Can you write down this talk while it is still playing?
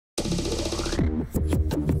Hey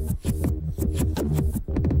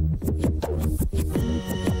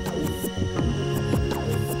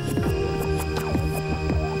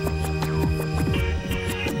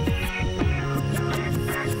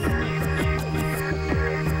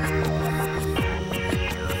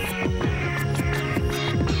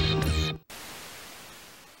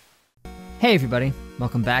everybody,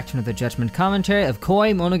 welcome back to another Judgment commentary of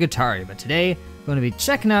Koimonogatari, but today we're going to be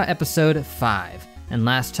checking out episode 5. And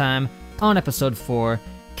last time, on episode 4,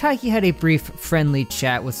 Kaiki had a brief friendly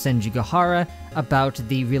chat with Senjugahara about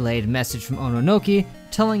the relayed message from Ononoki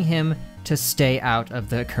telling him to stay out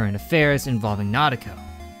of the current affairs involving Nadeko.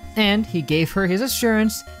 And he gave her his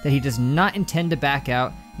assurance that he does not intend to back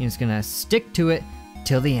out, he's gonna stick to it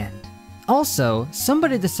till the end. Also,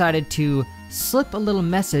 somebody decided to slip a little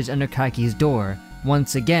message under Kaiki's door,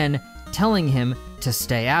 once again telling him to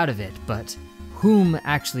stay out of it, but whom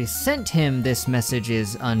actually sent him this message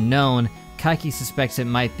is unknown. Kaiki suspects it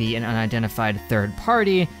might be an unidentified third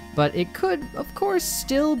party, but it could, of course,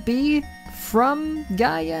 still be from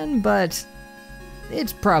Gaien, but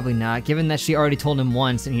it's probably not, given that she already told him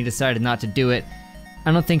once and he decided not to do it.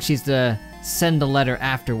 I don't think she's the send a letter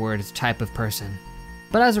afterwards type of person.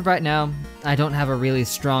 But as of right now, I don't have a really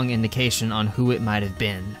strong indication on who it might have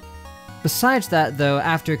been. Besides that though,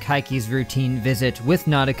 after Kaiki's routine visit with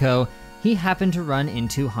Nadeko, he happened to run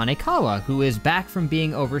into Hanekawa, who is back from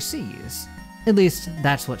being overseas. At least,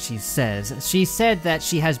 that's what she says. She said that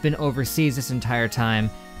she has been overseas this entire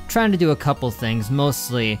time, trying to do a couple things,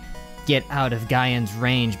 mostly get out of Gaien's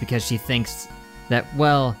range because she thinks that,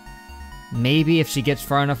 well, maybe if she gets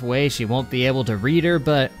far enough away she won't be able to read her,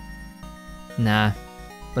 but nah.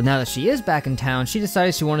 But now that she is back in town, she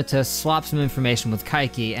decided she wanted to swap some information with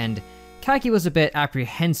Kaiki, and Kaiki was a bit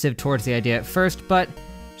apprehensive towards the idea at first, but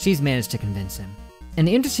she's managed to convince him. And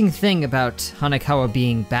the interesting thing about Hanekawa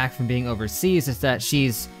being back from being overseas is that she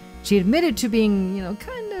admitted to being,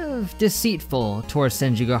 kind of deceitful towards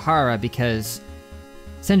Senjugahara, because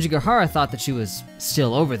Senjugahara thought that she was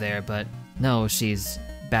still over there, but no, she's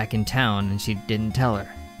back in town and she didn't tell her.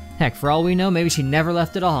 Heck, for all we know, maybe she never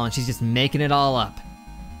left at all and she's just making it all up.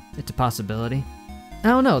 It's a possibility. I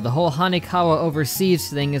don't know, the whole Hanekawa overseas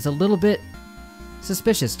thing is a little bit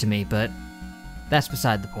suspicious to me, but that's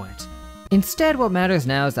beside the point. Instead, what matters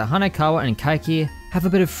now is that Hanekawa and Kaiki have a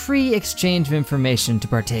bit of free exchange of information to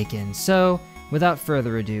partake in, so without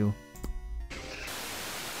further ado,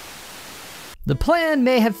 the plan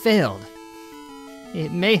may have failed.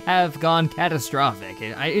 It may have gone catastrophic.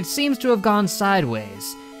 It seems to have gone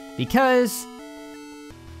sideways, because,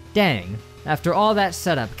 dang. After all that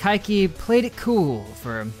setup, Kaiki played it cool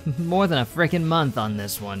for more than a frickin' month on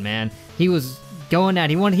this one, man. He was going at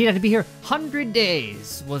it. He had to be here 100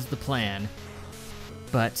 days was the plan.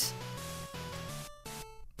 But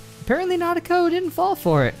apparently Nadeko didn't fall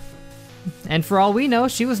for it. And for all we know,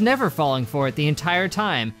 she was never falling for it the entire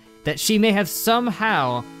time. That she may have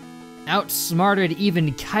somehow outsmarted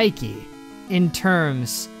even Kaiki in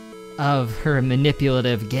terms of her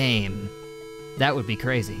manipulative game. That would be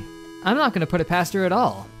crazy. I'm not gonna put it past her at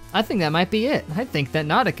all. I think that might be it. I think that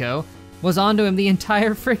Nadeko was onto him the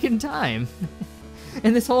entire freaking time.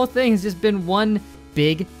 And this whole thing has just been one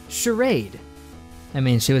big charade. I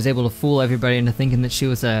mean, she was able to fool everybody into thinking that she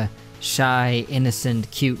was a shy, innocent,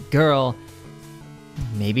 cute girl.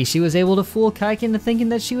 Maybe she was able to fool Kaiki into thinking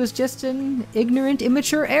that she was just an ignorant,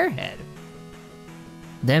 immature airhead.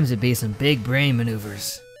 Them's would be some big brain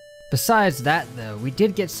maneuvers. Besides that though, we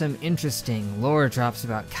did get some interesting lore drops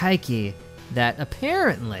about Kaiki that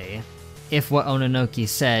apparently, if what Ononoki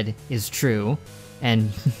said is true, and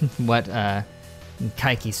what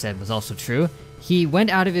Kaiki said was also true, he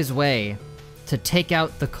went out of his way to take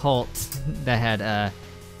out the cult that had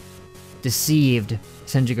deceived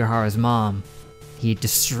Senjugahara's mom. He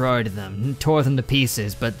destroyed them, tore them to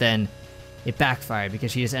pieces, but then it backfired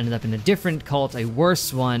because she just ended up in a different cult, a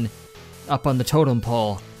worse one, up on the totem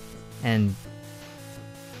pole. And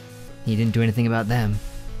he didn't do anything about them.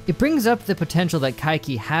 It brings up the potential that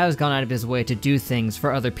Kaiki has gone out of his way to do things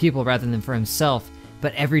for other people rather than for himself,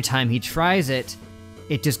 but every time he tries it,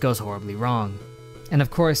 it just goes horribly wrong. And of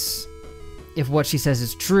course, if what she says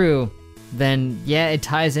is true, then yeah, it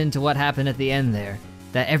ties into what happened at the end there.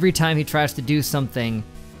 That every time he tries to do something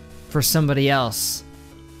for somebody else,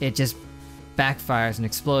 it just backfires and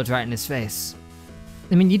explodes right in his face.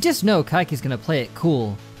 I mean, you just know Kaiki's gonna play it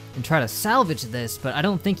cool and try to salvage this, but I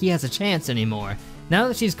don't think he has a chance anymore. Now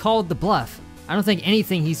that she's called the bluff, I don't think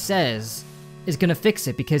anything he says is gonna fix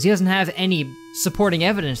it because he doesn't have any supporting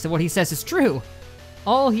evidence that what he says is true.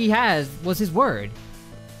 All he has was his word.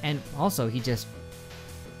 And also, he just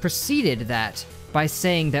preceded that by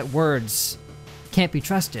saying that words can't be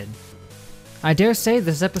trusted. I dare say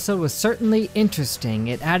this episode was certainly interesting.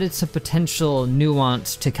 It added some potential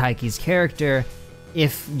nuance to Kaiki's character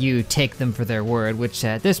if you take them for their word, which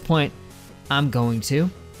at this point, I'm going to.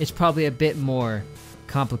 It's probably a bit more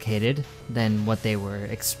complicated than what they were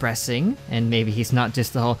expressing, and maybe he's not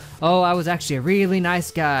just the whole, oh, I was actually a really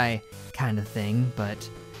nice guy kind of thing, but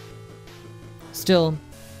still,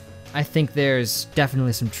 I think there's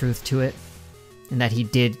definitely some truth to it, and that he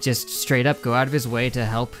did just straight up go out of his way to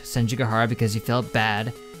help Senjigahara because he felt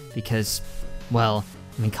bad, because, well,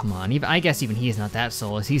 I mean, come on, I guess even he's not that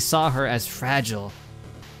soulless. He saw her as fragile.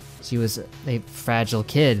 She was a fragile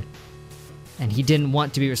kid, and he didn't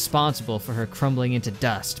want to be responsible for her crumbling into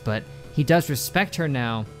dust, but he does respect her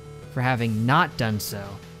now for having not done so,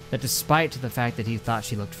 that despite the fact that he thought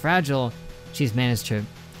she looked fragile, she's managed to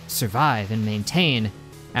survive and maintain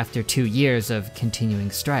after 2 years of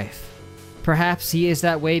continuing strife. Perhaps he is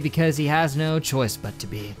that way because he has no choice but to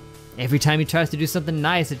be. Every time he tries to do something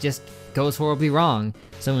nice, it just goes horribly wrong,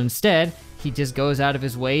 so instead, he just goes out of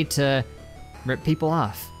his way to rip people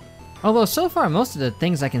off. Although so far, most of the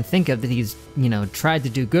things I can think of that he's, tried to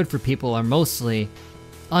do good for people are mostly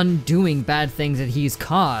undoing bad things that he's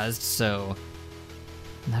caused, so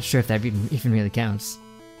I'm not sure if that even really counts.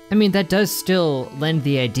 I mean, that does still lend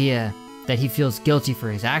the idea that he feels guilty for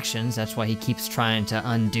his actions. That's why he keeps trying to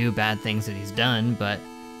undo bad things that he's done, but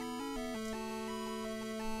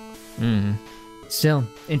still,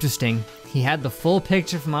 interesting. He had the full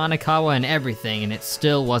picture from Anakawa and everything, and it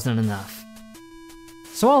still wasn't enough.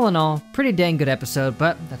 So all in all, pretty dang good episode,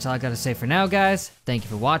 but that's all I gotta say for now, guys. Thank you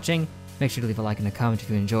for watching. Make sure to leave a like and a comment if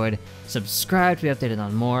you enjoyed. Subscribe to be updated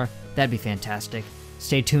on more. That'd be fantastic.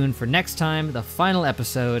 Stay tuned for next time, the final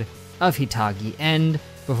episode of Hitagi End,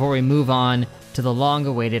 before we move on to the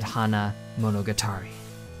long-awaited Hana Monogatari.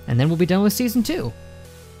 And then we'll be done with Season 2.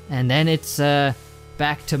 And then it's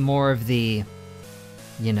back to more of the,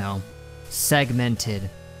 segmented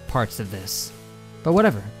parts of this. But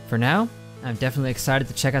whatever, for now, I'm definitely excited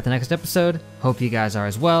to check out the next episode. Hope you guys are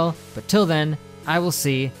as well. But till then, I will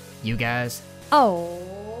see you guys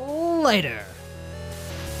later.